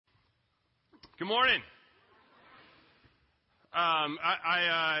Good morning. A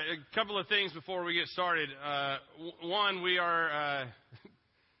couple of things before we get started. One,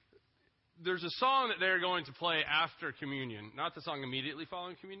 there's a song that they're going to play after communion. Not the song immediately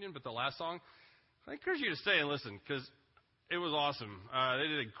following communion, but the last song. I encourage you to stay and listen because it was awesome. They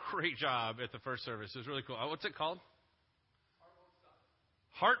did a great job at the first service. It was really cool. What's it called?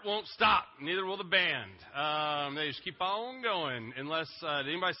 Heart Won't Stop. Neither will the band. They just keep on going. Unless, did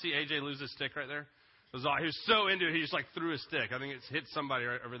anybody see AJ lose his stick right there? He was so into it, he just threw his stick. I think it's hit somebody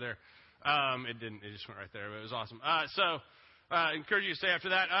right over there. It didn't. It just went right there. But it was awesome. I encourage you to stay after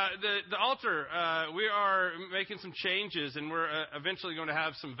that. The altar, we are making some changes, and we're eventually going to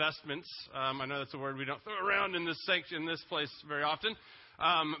have some vestments. I know that's a word we don't throw around in this place very often,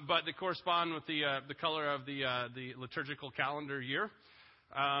 but they correspond with the color of the liturgical calendar year.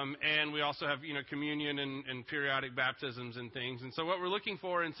 And we also have, communion and periodic baptisms and things. And so what we're looking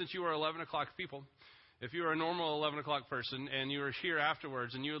for, and since you are 11 o'clock people, if you are a normal 11 o'clock person and you are here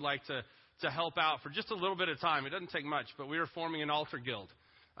afterwards and you would like to help out for just a little bit of time, it doesn't take much, but we are forming an altar guild.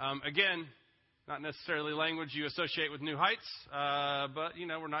 Again, not necessarily language you associate with New Heights, but,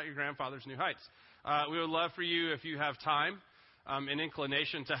 we're not your grandfather's New Heights. We would love for you, if you have time and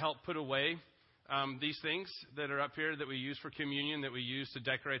inclination, to help put away these things that are up here that we use for communion, that we use to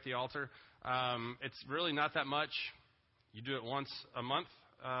decorate the altar. It's really not that much. You do it once a month,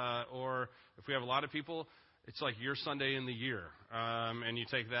 or if we have a lot of people, it's like your Sunday in the year, and you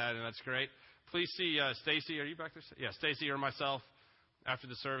take that, and that's great. Please see Stacy. Are you back there? Yeah, Stacy or myself. After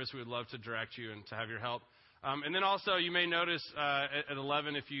the service, we would love to direct you and to have your help. And then also, you may notice at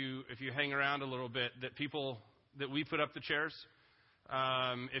 11, if you hang around a little bit, that we put up the chairs.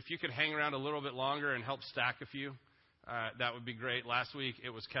 If you could hang around a little bit longer and help stack a few, that would be great. Last week, it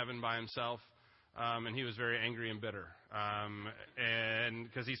was Kevin by himself, and he was very angry and bitter. And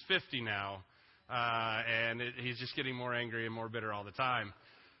because he's 50 now, and he's just getting more angry and more bitter all the time.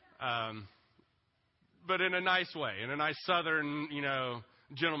 But in a nice way, in a nice southern,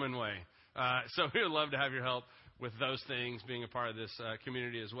 gentleman way. So we would love to have your help with those things, being a part of this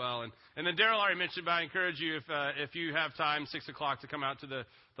community as well. And then Daryl already mentioned, but I encourage you, if you have time, 6 o'clock, to come out to the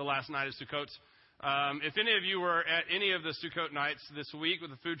last night of Sukkots. If any of you were at any of the Sukkot nights this week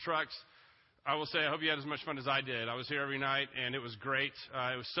with the food trucks, I will say I hope you had as much fun as I did. I was here every night, and it was great.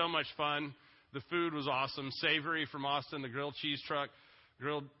 It was so much fun. The food was awesome. Savory from Austin, the grilled cheese truck.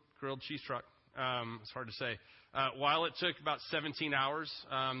 It's hard to say. While it took about 17 hours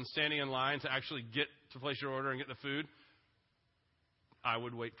standing in line to actually get to place your order and get the food, I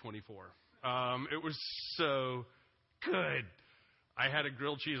would wait 24. It was so good. I had a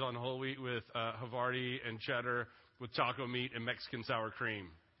grilled cheese on whole wheat with Havarti and cheddar with taco meat and Mexican sour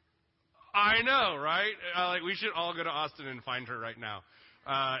cream. I know, right? We should all go to Austin and find her right now.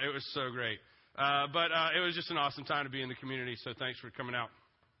 It was so great. But it was just an awesome time to be in the community, so thanks for coming out.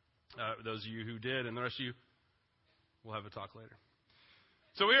 Those of you who did, and the rest of you, we'll have a talk later.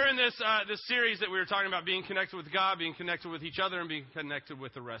 So we are in this series that we were talking about being connected with God, being connected with each other, and being connected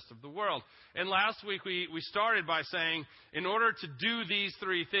with the rest of the world. And last week we started by saying, in order to do these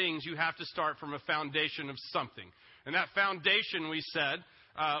three things, you have to start from a foundation of something. And that foundation, we said,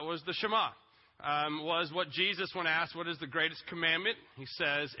 was the Shema. Was what Jesus, when asked, what is the greatest commandment? He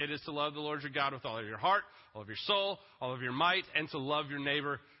says, it is to love the Lord your God with all of your heart, all of your soul, all of your might, and to love your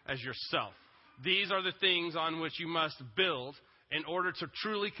neighbor as yourself. These are the things on which you must build in order to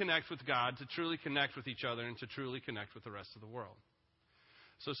truly connect with God, to truly connect with each other, and to truly connect with the rest of the world.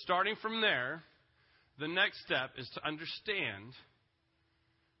 So starting from there, the next step is to understand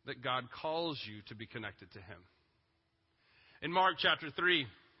that God calls you to be connected to Him. In Mark chapter 3,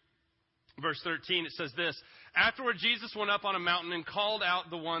 verse 13, it says this: Afterward, Jesus went up on a mountain and called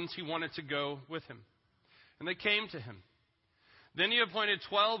out the ones he wanted to go with him. And they came to him. Then he appointed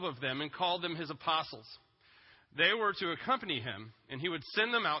 12 of them and called them his apostles. They were to accompany him, and he would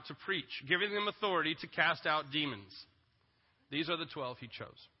send them out to preach, giving them authority to cast out demons. These are the 12 he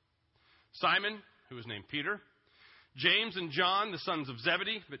chose: Simon, who was named Peter; James and John, the sons of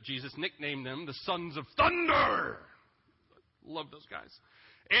Zebedee, but Jesus nicknamed them the sons of thunder. Love those guys.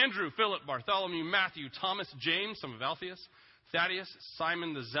 Andrew, Philip, Bartholomew, Matthew, Thomas, James, son of Alphaeus, Thaddeus,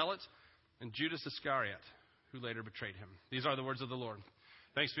 Simon the Zealot, and Judas Iscariot, who later betrayed him. These are the words of the Lord.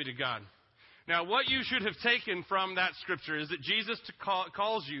 Thanks be to God. Now, what you should have taken from that scripture is that Jesus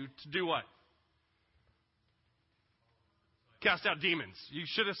calls you to do what? Cast out demons. You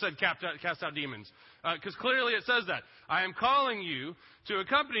should have said cast out demons. Because clearly it says that. I am calling you to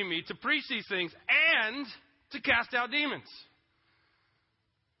accompany me to preach these things and to cast out demons.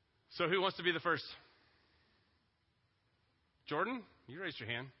 So who wants to be the first? Jordan? You raised your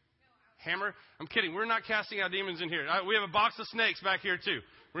hand. hammer. I'm kidding. We're not casting out demons in here. We have a box of snakes back here too.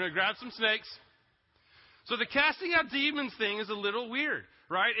 We're going to grab some snakes. So the casting out demons thing is a little weird,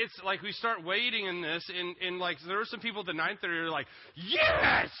 right? It's like we start wading in this, and like there were some people at the 9:30 who are like,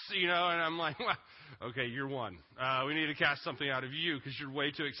 yes, and I'm like, well, okay, you're one. We need to cast something out of you because you're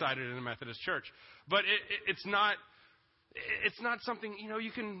way too excited in the Methodist church. But it's not something,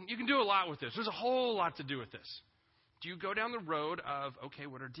 you can do a lot with this. There's a whole lot to do with this. Do you go down the road of, okay,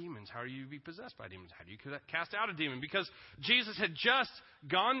 what are demons? How do you be possessed by demons? How do you cast out a demon? Because Jesus had just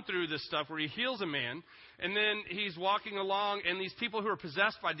gone through this stuff where he heals a man, and then he's walking along, and these people who are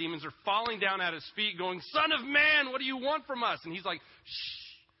possessed by demons are falling down at his feet going, Son of man, what do you want from us? And he's like,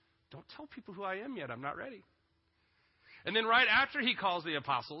 shh, don't tell people who I am yet. I'm not ready. And then right after he calls the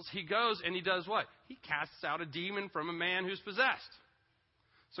apostles, he goes and he does what? He casts out a demon from a man who's possessed.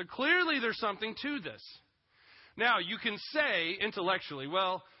 So clearly there's something to this. Now, you can say intellectually,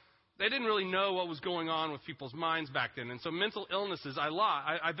 well, they didn't really know what was going on with people's minds back then. And so mental illnesses,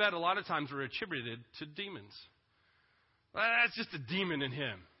 I bet a lot of times were attributed to demons. Well, that's just a demon in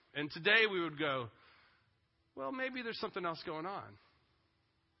him. And today we would go, well, maybe there's something else going on.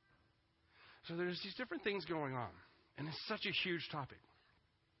 So there's these different things going on. And it's such a huge topic.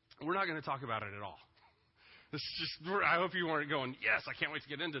 We're not going to talk about it at all. I hope you weren't going, yes, I can't wait to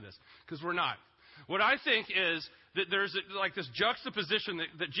get into this. Because we're not. What I think is that there's like this juxtaposition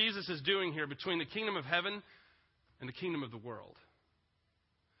that Jesus is doing here between the kingdom of heaven and the kingdom of the world.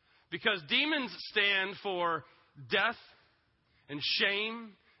 Because demons stand for death and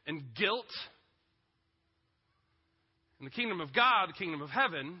shame and guilt. And the kingdom of God, the kingdom of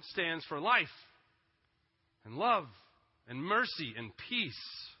heaven, stands for life and love and mercy and peace.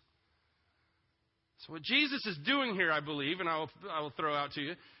 So what Jesus is doing here, I believe, and I will throw out to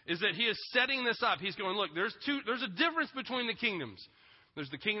you, is that he is setting this up. He's going, look, there's a difference between the kingdoms. There's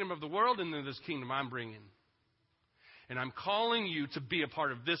the kingdom of the world, and then there's the kingdom I'm bringing. And I'm calling you to be a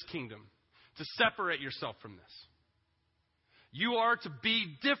part of this kingdom, to separate yourself from this. You are to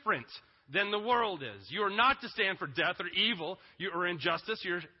be different than the world is. You are not to stand for death or evil or injustice.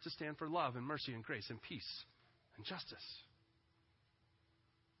 You're to stand for love and mercy and grace and peace and justice.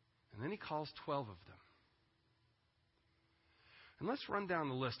 And then he calls 12 of them. And let's run down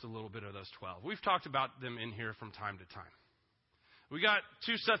the list a little bit of those 12. We've talked about them in here from time to time. We got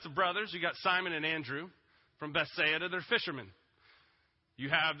two sets of brothers. You got Simon and Andrew from Bethsaida. They're fishermen. You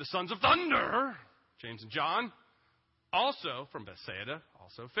have the sons of thunder, James and John, also from Bethsaida,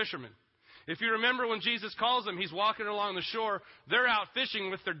 also fishermen. If you remember when Jesus calls them, he's walking along the shore. They're out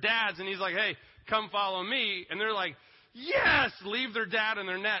fishing with their dads, and he's like, hey, come follow me. And they're like, yes, leave their dad and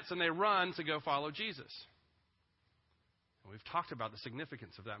their nets, and they run to go follow Jesus. And we've talked about the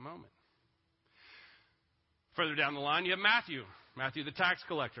significance of that moment. Further down the line, you have Matthew the tax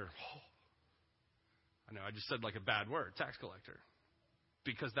collector. I know, I just said like a bad word, tax collector,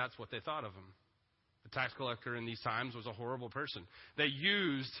 because that's what they thought of him. The tax collector in these times was a horrible person. They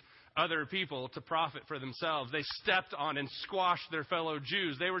used other people to profit for themselves. They stepped on and squashed their fellow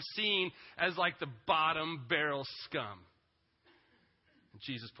Jews. They were seen as like the bottom barrel scum. And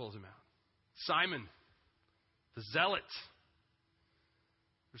Jesus pulls him out. Simon, the zealot.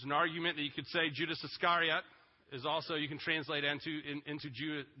 There's an argument that you could say Judas Iscariot is also, you can translate into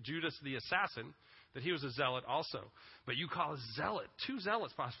Judas the assassin, that he was a zealot also. But you call a zealot, two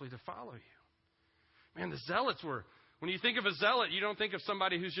zealots possibly to follow you. Man, the zealots were, when you think of a zealot, you don't think of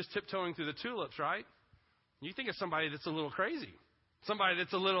somebody who's just tiptoeing through the tulips, right? You think of somebody that's a little crazy. Somebody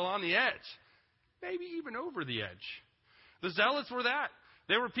that's a little on the edge. Maybe even over the edge. The zealots were that.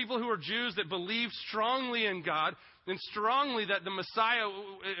 They were people who were Jews that believed strongly in God and strongly that the Messiah,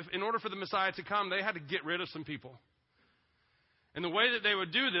 in order for the Messiah to come, they had to get rid of some people. And the way that they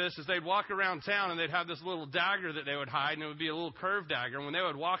would do this is they'd walk around town and they'd have this little dagger that they would hide, and it would be a little curved dagger. And when they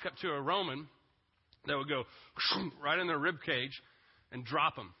would walk up to a Roman, they would go right in their rib cage and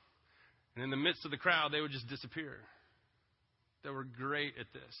drop them. And in the midst of the crowd, they would just disappear. They were great at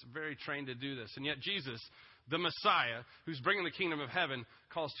this, very trained to do this. And yet Jesus, the Messiah, who's bringing the kingdom of heaven,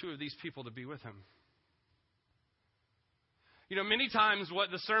 calls two of these people to be with him. You know, many times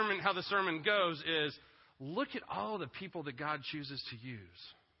how the sermon goes is, look at all the people that God chooses to use.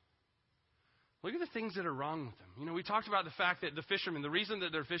 Look at the things that are wrong with them. You know, we talked about the fact that the fishermen, the reason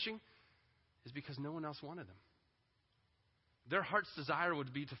that they're fishing is because no one else wanted them. Their heart's desire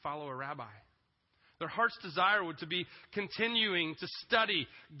would be to follow a rabbi. Their heart's desire would to be continuing to study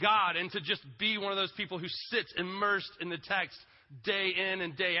God and to just be one of those people who sits immersed in the text day in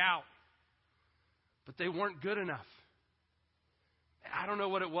and day out. But they weren't good enough. I don't know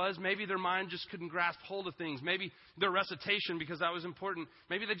what it was. Maybe their mind just couldn't grasp hold of things. Maybe their recitation, because that was important.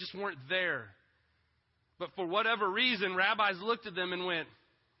 Maybe they just weren't there. But for whatever reason, rabbis looked at them and went,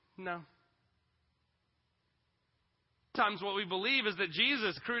 no. Sometimes what we believe is that Jesus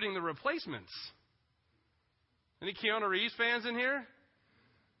is recruiting the replacements. Any Keanu Reeves fans in here?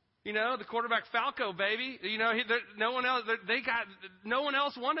 You know, the quarterback Falco, baby. You know, no one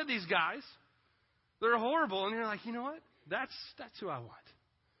else wanted these guys. They're horrible. And you're like, you know what? That's who I want.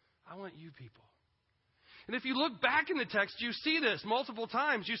 I want you people. And if you look back in the text, you see this multiple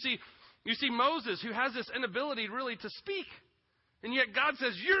times. You see Moses, who has this inability really to speak. And yet God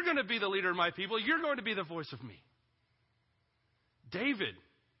says, you're going to be the leader of my people. You're going to be the voice of me. David.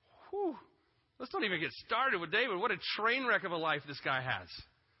 Whew, let's not even get started with David. What a train wreck of a life this guy has.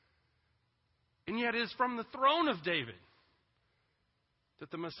 And yet it is from the throne of David that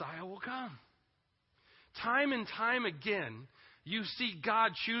the Messiah will come. Time and time again, you see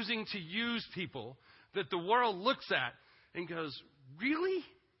God choosing to use people that the world looks at and goes, really?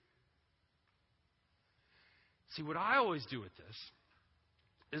 See, what I always do with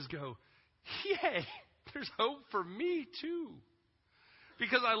this is go, yay, there's hope for me too.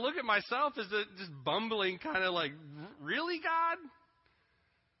 Because I look at myself as a just bumbling kind of like, really, God?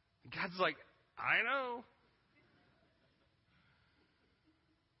 God's like, I know.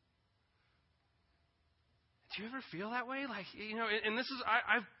 Do you ever feel that way? Like, you know, and this is,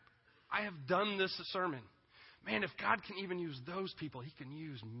 I have done this sermon. Man, if God can even use those people, He can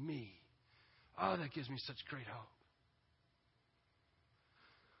use me. Oh, that gives me such great hope.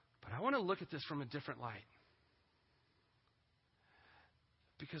 But I want to look at this from a different light.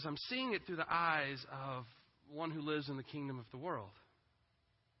 Because I'm seeing it through the eyes of one who lives in the kingdom of the world.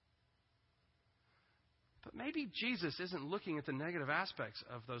 But maybe Jesus isn't looking at the negative aspects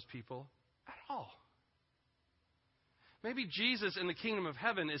of those people at all. Maybe Jesus in the kingdom of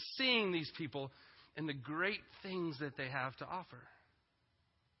heaven is seeing these people and the great things that they have to offer.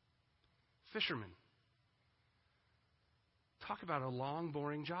 Fishermen. Talk about a long,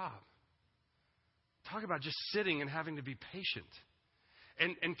 boring job. Talk about just sitting and having to be patient.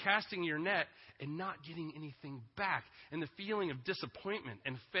 And casting your net and not getting anything back. And the feeling of disappointment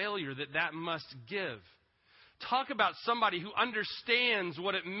and failure that must give. Talk about somebody who understands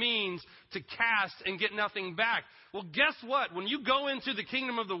what it means to cast and get nothing back. Well, guess what? When you go into the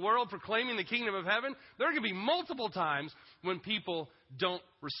kingdom of the world proclaiming the kingdom of heaven, there are going to be multiple times when people don't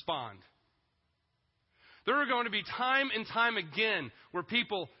respond. There are going to be time and time again where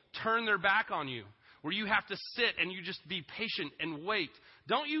people turn their back on you, where you have to sit and you just be patient and wait.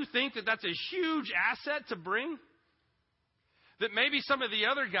 Don't you think that that's a huge asset to bring? That maybe some of the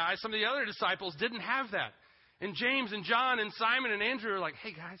other guys, some of the other disciples didn't have that. And James and John and Simon and Andrew are like,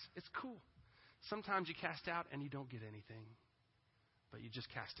 hey guys, it's cool. Sometimes you cast out and you don't get anything, but you just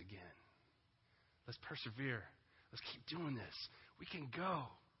cast again. Let's persevere. Let's keep doing this. We can go.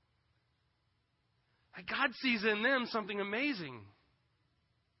 Like God sees in them something amazing.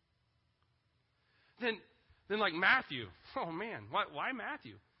 Then like Matthew. Oh man, why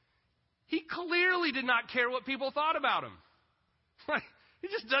Matthew? He clearly did not care what people thought about him. Like, it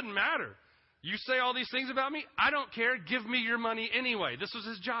just doesn't matter. You say all these things about me, I don't care. Give me your money anyway. This was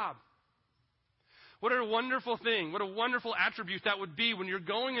his job. What a wonderful thing. What a wonderful attribute that would be when you're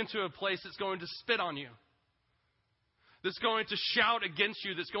going into a place that's going to spit on you. That's going to shout against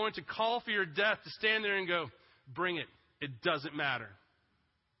you. That's going to call for your death, to stand there and go, bring it. It doesn't matter.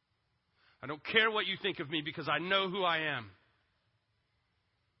 I don't care what you think of me because I know who I am.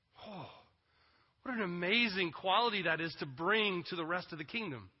 Oh, what an amazing quality that is to bring to the rest of the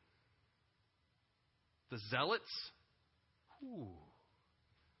kingdom. The zealots. Ooh.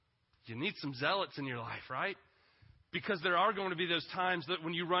 You need some zealots in your life, right? Because there are going to be those times that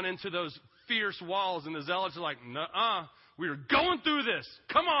when you run into those fierce walls and the zealots are like, nuh-uh, we're going through this.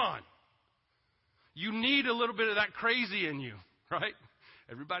 Come on. You need a little bit of that crazy in you, right?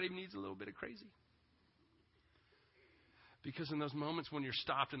 Everybody needs a little bit of crazy. Because in those moments when you're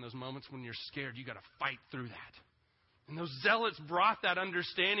stopped, in those moments when you're scared, you got to fight through that. And those zealots brought that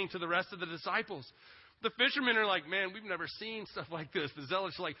understanding to the rest of the disciples. The fishermen are like, man, we've never seen stuff like this. The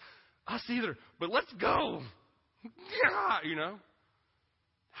zealots are like, us either, but let's go. Yeah, you know.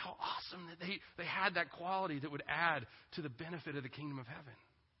 How awesome that they had that quality that would add to the benefit of the kingdom of heaven.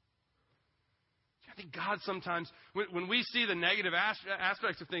 I think God sometimes, when we see the negative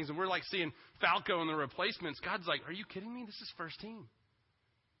aspects of things and we're like seeing Falco and the replacements, God's like, are you kidding me? This is first team.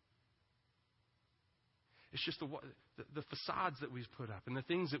 It's just the facades that we've put up and the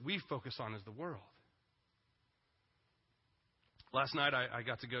things that we focus on as the world. Last night I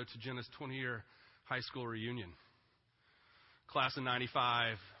got to go to Jenna's 20-year high school reunion. class of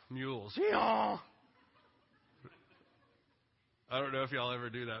 95 mules. Yeah. I don't know if y'all ever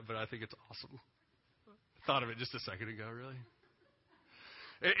do that, but I think it's awesome. I thought of it just a second ago, really.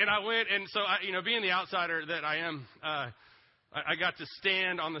 And I went, and so, being the outsider that I am, I got to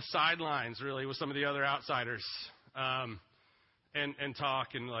stand on the sidelines, really, with some of the other outsiders, and talk,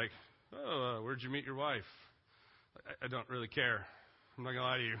 and like, oh, where'd you meet your wife? I don't really care. I'm not going to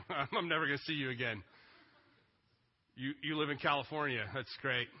lie to you. I'm never going to see you again. You live in California. That's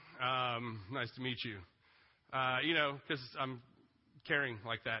great. Nice to meet you. Because I'm caring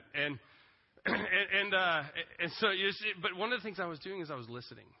like that. And so, but one of the things I was doing is I was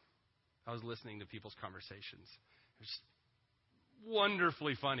listening. I was listening to people's conversations. It was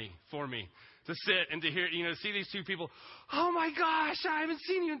wonderfully funny for me to sit and to hear, see these two people. Oh my gosh, I haven't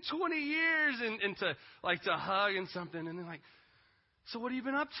seen you in 20 years, and to hug and something, and then like, so what have you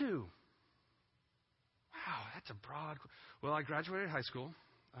been up to? Wow, that's a broad. Well, I graduated high school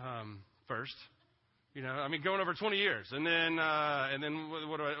first. Going over 20 years, and then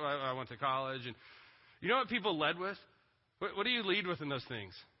what do I went to college, and you know what people led with? What do you lead with in those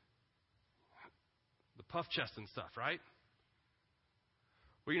things? The puff chest and stuff, right?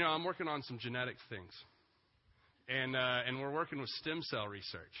 Well, I'm working on some genetic things, and we're working with stem cell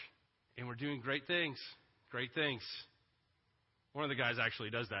research, and we're doing great things. Great things. One of the guys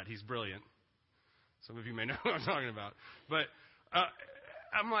actually does that. He's brilliant. Some of you may know what I'm talking about, but.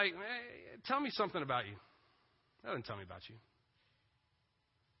 I'm like, hey, tell me something about you. That doesn't tell me about you.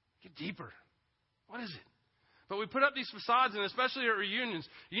 Get deeper. What is it? But we put up these facades, and especially at reunions,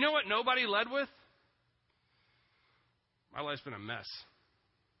 you know what nobody led with? My life's been a mess.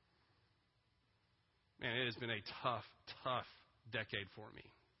 Man, it has been a tough decade for me.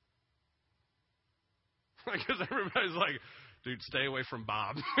 Because everybody's like, dude, stay away from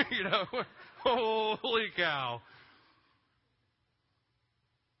Bob. Holy cow.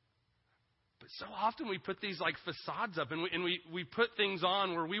 So often we put these like facades up, and we put things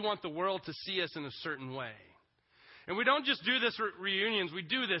on where we want the world to see us in a certain way. And we don't just do this at reunions. We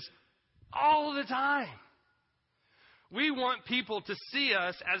do this all the time. We want people to see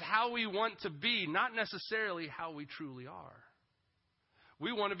us as how we want to be, not necessarily how we truly are.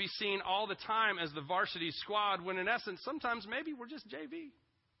 We want to be seen all the time as the varsity squad, when in essence, sometimes maybe we're just JV.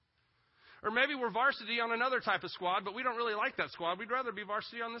 Or maybe we're varsity on another type of squad, but we don't really like that squad. We'd rather be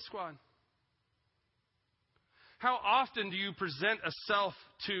varsity on this squad. How often do you present a self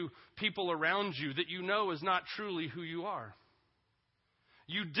to people around you that you know is not truly who you are?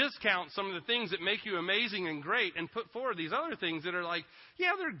 You discount some of the things that make you amazing and great and put forward these other things that are like,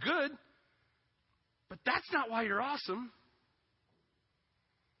 yeah, they're good, but that's not why you're awesome.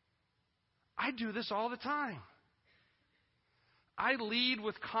 I do this all the time. I lead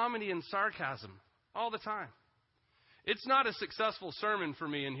with comedy and sarcasm all the time. It's not a successful sermon for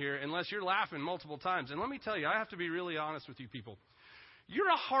me in here unless you're laughing multiple times. And let me tell you, I have to be really honest with you people. You're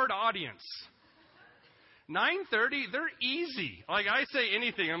a hard audience. 9:30, they're easy. Like, I say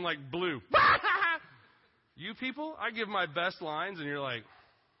anything, I'm like blue. You people, I give my best lines, and you're like,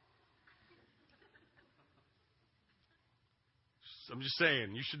 I'm just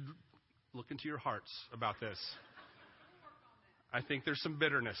saying, you should look into your hearts about this. I think there's some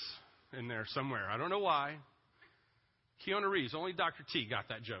bitterness in there somewhere. I don't know why. Keanu Reeves, only Dr. T got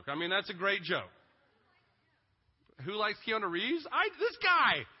that joke. I mean, that's a great joke. Who likes Keanu Reeves? This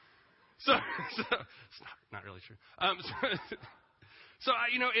guy. So it's not really true. So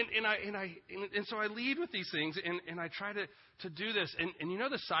I lead with these things, and I try to do this. And you know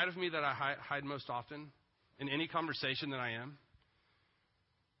the side of me that I hide most often in any conversation that I am?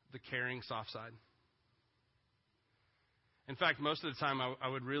 The caring, soft side. In fact, most of the time, I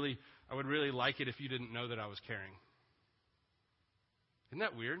would really like it if you didn't know that I was caring. Isn't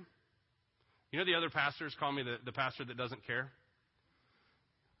that weird? You know, the other pastors call me the pastor that doesn't care.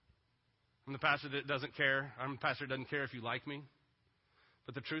 I'm the pastor that doesn't care. I'm the pastor that doesn't care if you like me.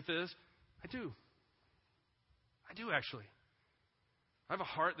 But the truth is, I do. I do, actually. I have a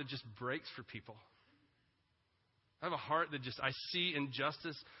heart that just breaks for people. I have a heart that I see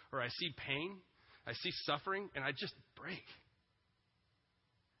injustice, or I see pain, I see suffering, and I just break.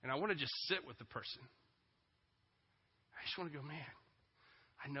 And I want to just sit with the person. I just want to go, man,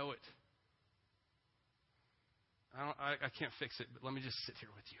 I know it. I can't fix it, but let me just sit here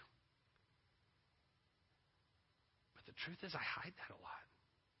with you. But the truth is, I hide that a lot.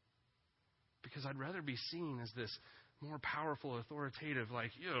 Because I'd rather be seen as this more powerful, authoritative, like,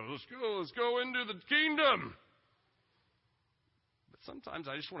 let's go into the kingdom. But sometimes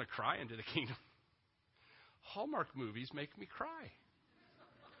I just want to cry into the kingdom. Hallmark movies make me cry.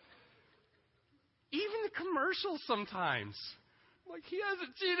 Even the commercials sometimes. Like, he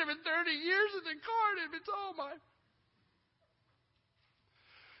hasn't seen him in 30 years in the garden. It's, oh my.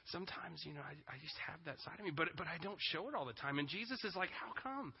 Sometimes, I just have that side of me, but I don't show it all the time. And Jesus is like, how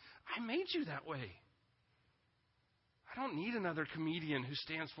come? I made you that way. I don't need another comedian who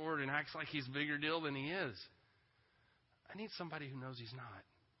stands forward and acts like he's a bigger deal than he is. I need somebody who knows he's not.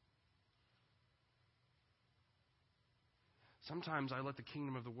 Sometimes I let the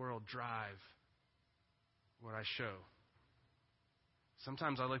kingdom of the world drive what I show.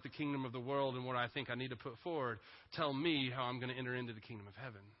 Sometimes I let the kingdom of the world and what I think I need to put forward tell me how I'm going to enter into the kingdom of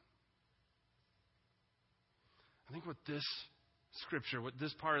heaven. I think what this scripture, what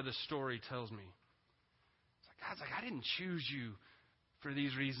this part of the story tells me, it's like, God's like, I didn't choose you for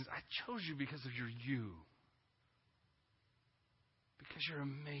these reasons. I chose you because of your you. Because you're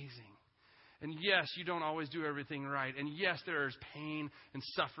amazing. And yes, you don't always do everything right. And yes, there is pain and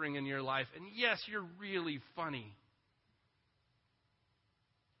suffering in your life. And yes, you're really funny.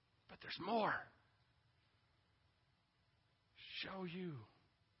 But there's more. Show you.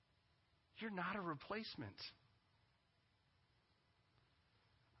 You're not a replacement.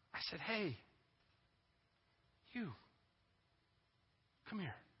 I said, hey, you, come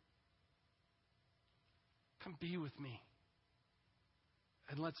here. Come be with me.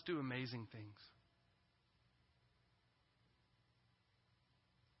 And let's do amazing things.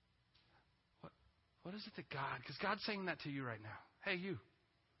 What is it that God, because God's saying that to you right now. Hey, you,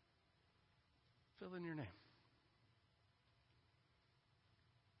 fill in your name.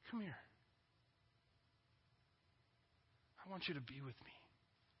 Come here. I want you to be with me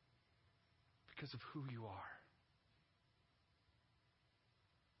because of who you are.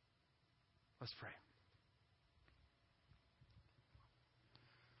 Let's pray.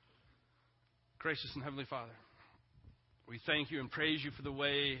 Gracious and Heavenly Father, we thank you and praise you for the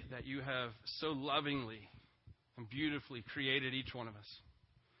way that you have so lovingly and beautifully created each one of us.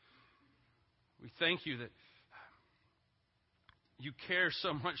 We thank you that you care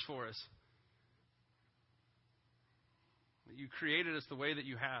so much for us, that you created us the way that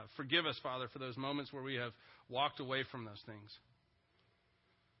you have. Forgive us, Father, for those moments where we have walked away from those things,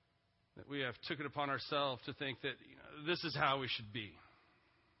 that we have took it upon ourselves to think that this is how we should be.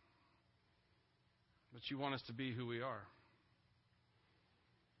 But you want us to be who we are.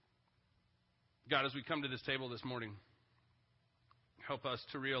 God, as we come to this table this morning, help us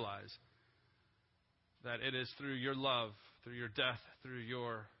to realize that it is through your love, through your death, through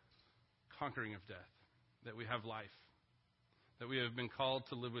your conquering of death, that we have life, that we have been called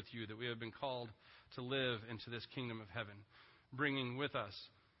to live with you, that we have been called to live into this kingdom of heaven, bringing with us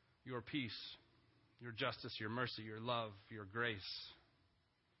your peace, your justice, your mercy, your love, your grace.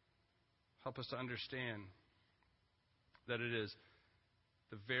 Help us to understand that it is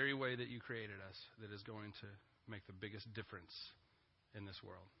the very way that you created us that is going to make the biggest difference in this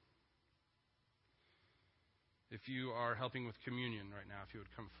world. If you are helping with communion right now, if you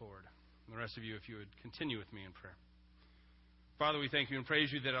would come forward. And the rest of you, if you would continue with me in prayer. Father, we thank you and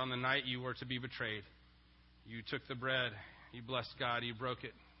praise you that on the night you were to be betrayed, you took the bread, you blessed God, you broke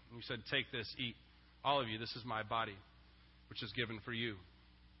it, and you said, take this, eat. All of you, this is my body, which is given for you.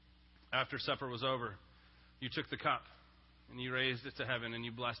 After supper was over, you took the cup and you raised it to heaven and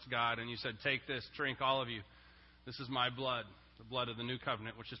you blessed God and you said, take this, drink all of you. This is my blood, the blood of the new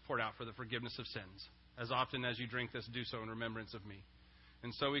covenant, which is poured out for the forgiveness of sins. As often as you drink this, do so in remembrance of me.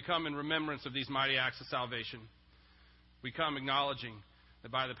 And so we come in remembrance of these mighty acts of salvation. We come acknowledging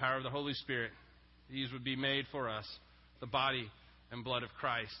that by the power of the Holy Spirit, these would be made for us the body and blood of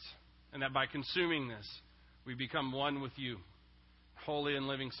Christ. And that by consuming this, we become one with you. Holy and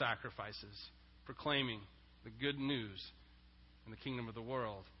living sacrifices, proclaiming the good news in the kingdom of the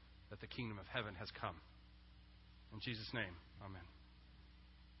world that the kingdom of heaven has come. In Jesus' name, amen.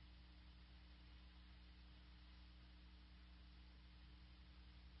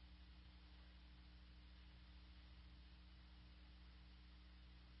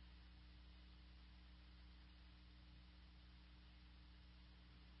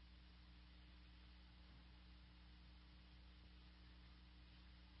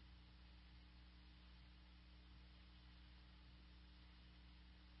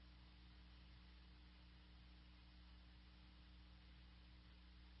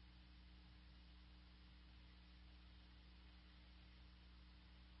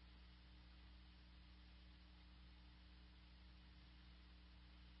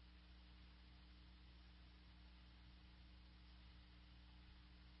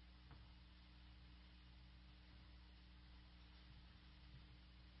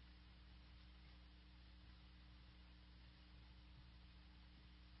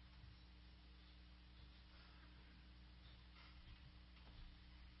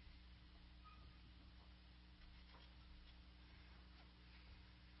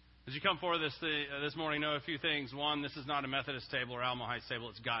 As you come forward this morning, know a few things. One, this is not a Methodist table or Alamo Heights table.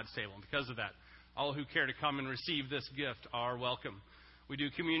 It's God's table. And because of that, all who care to come and receive this gift are welcome. We do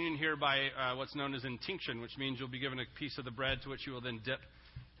communion here by what's known as intinction, which means you'll be given a piece of the bread to which you will then dip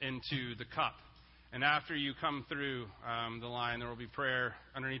into the cup. And after you come through the line, there will be prayer.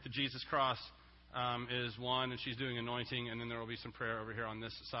 Underneath the Jesus cross is one, and she's doing anointing, and then there will be some prayer over here on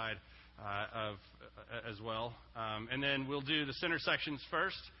this side as well. And then we'll do the center sections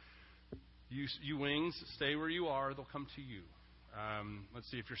first. You wings, stay where you are. They'll come to you. Let's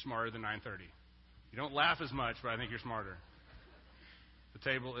see if you're smarter than 9:30. You don't laugh as much, but I think you're smarter. The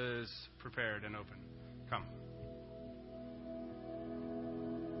table is prepared and open. Come.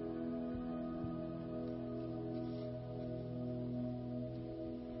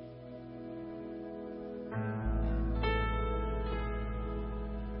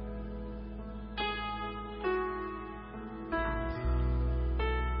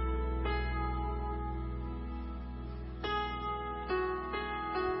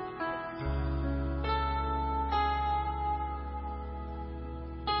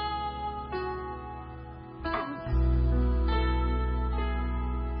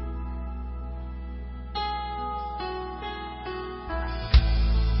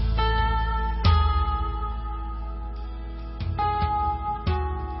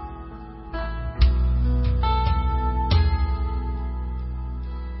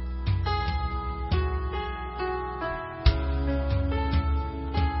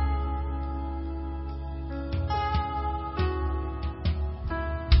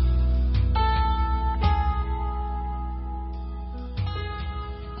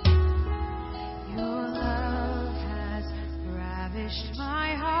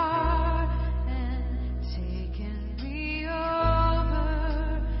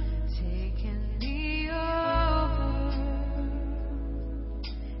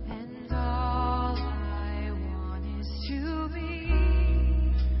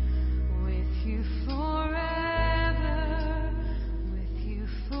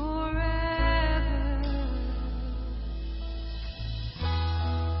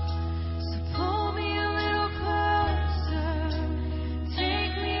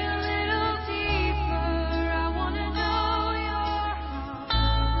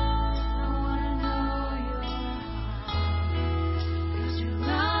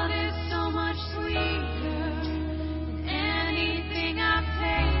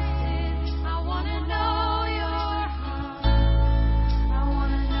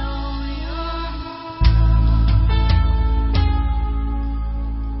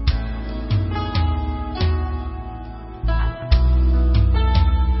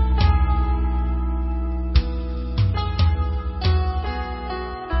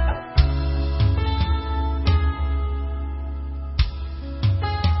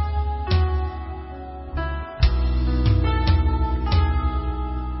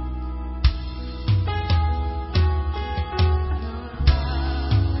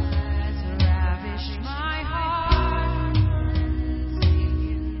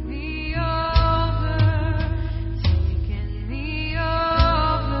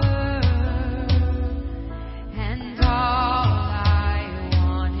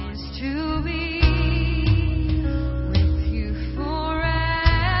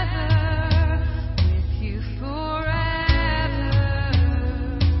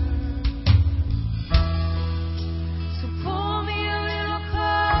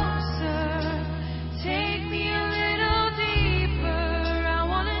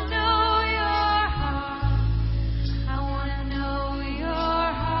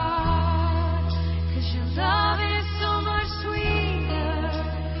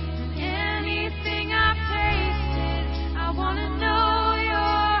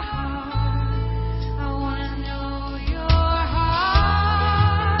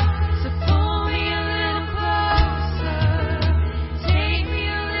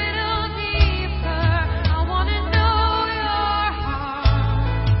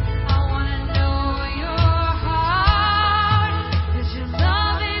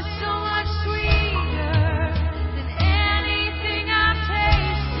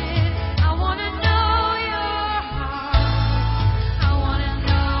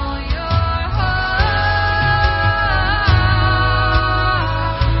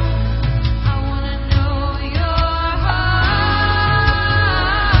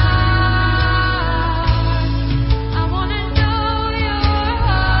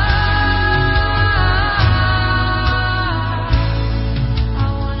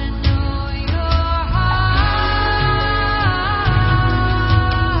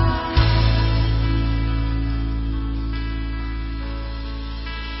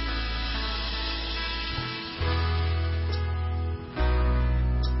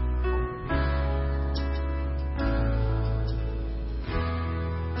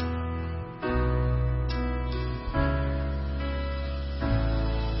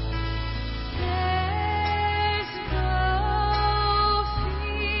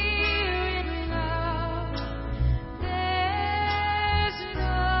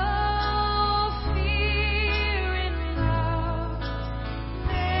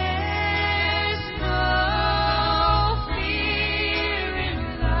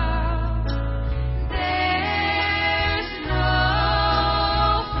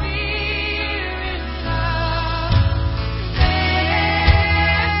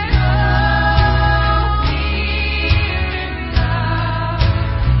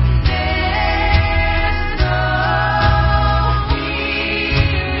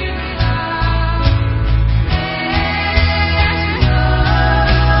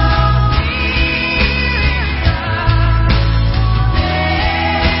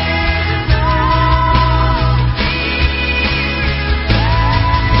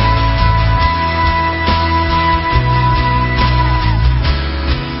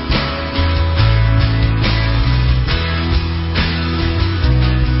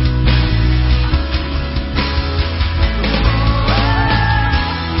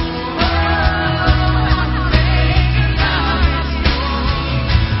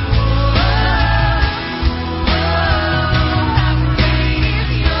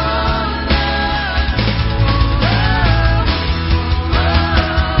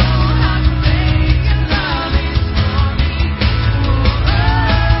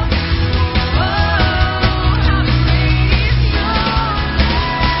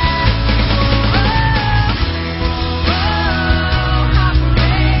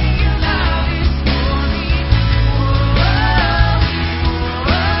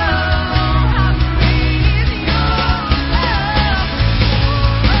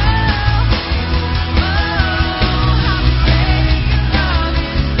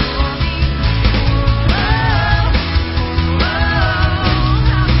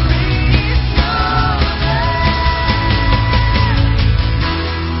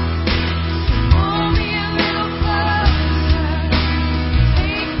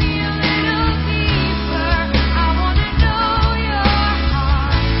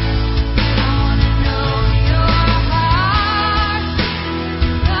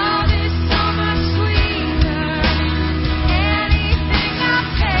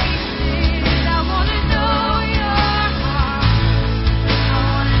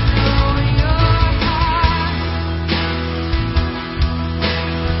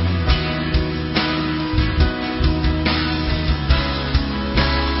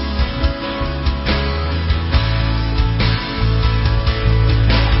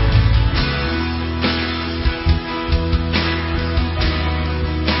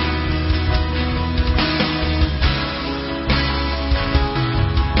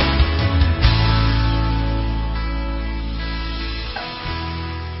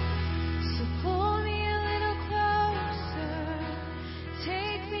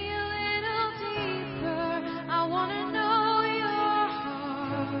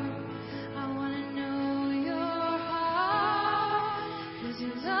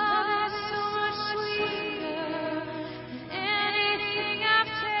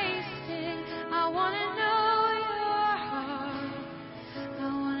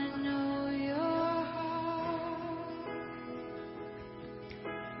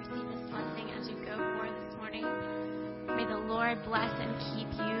 bless and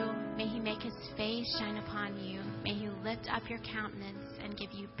keep you. May He make His face shine upon you. May He lift up your countenance and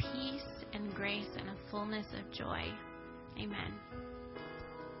give you peace and grace and a fullness of joy. Amen.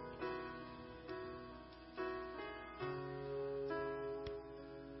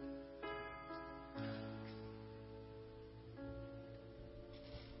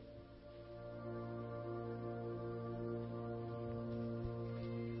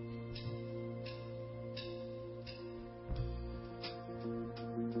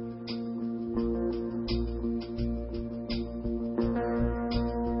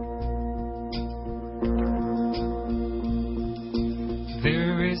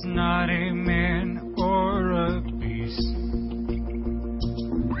 Not a man or a beast,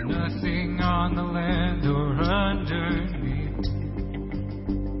 nothing on the land or underneath,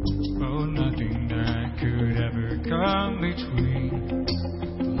 oh, nothing that could ever come between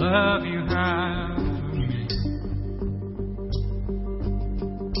the love you have for me.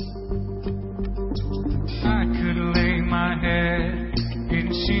 I could lay my head in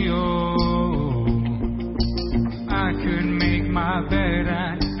Sheol, I could make my bed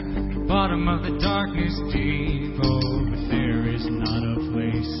at bottom of the darkness deep, oh, but there is not a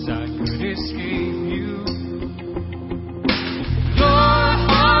place I could escape you. Your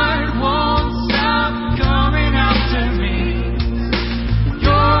heart won't stop coming after me.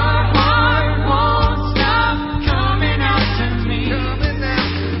 Your heart won't stop coming after me. Your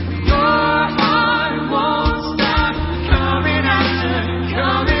heart won't stop coming after me.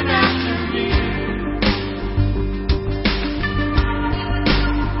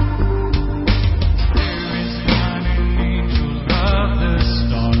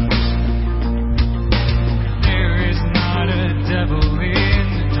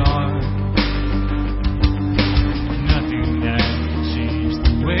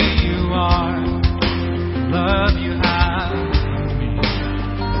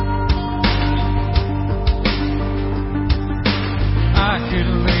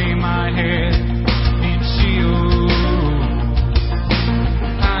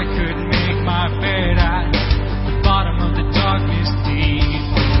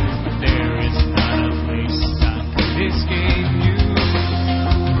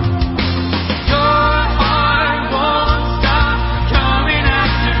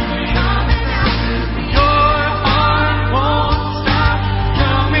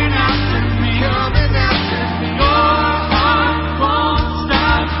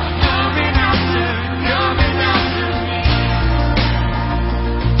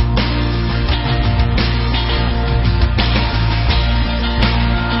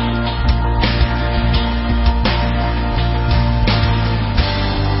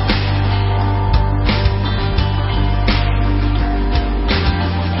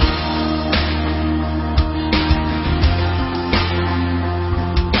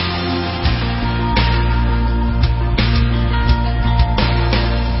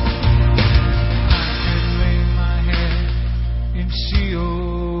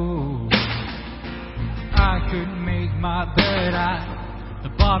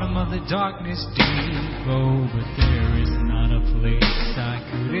 Darkness deep, oh, but there is not a place I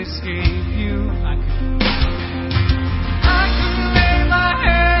could escape you. I could lay my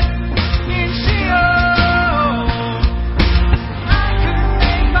head in Sheol. I could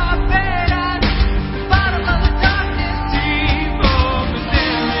make my bed at the bottom of the darkness deep, oh, but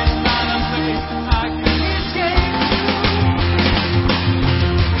there is not a place I could escape you.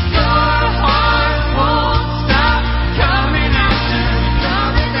 Your heart won't stop coming after me.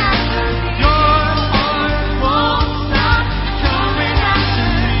 Coming after me.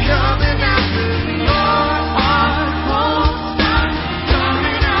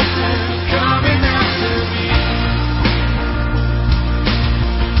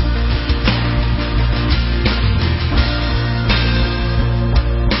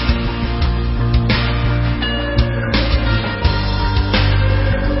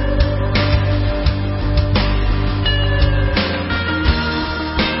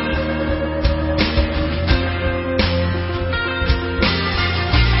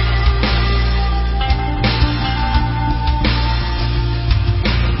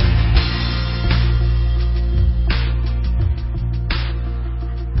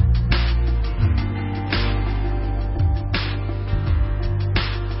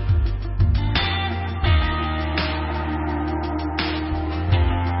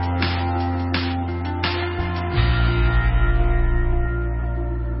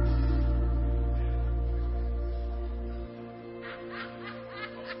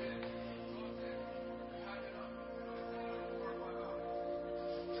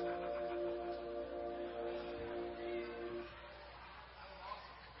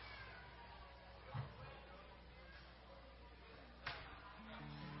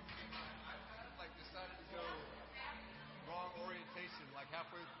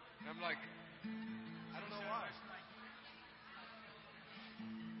 I'm like, I don't know why.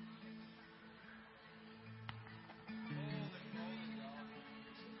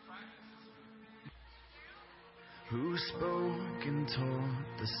 Who spoke and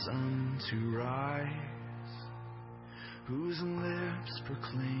taught the sun to rise? Whose lips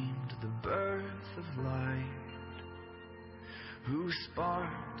proclaimed the birth of light? Who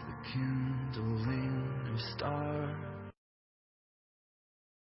sparked the kindling of stars?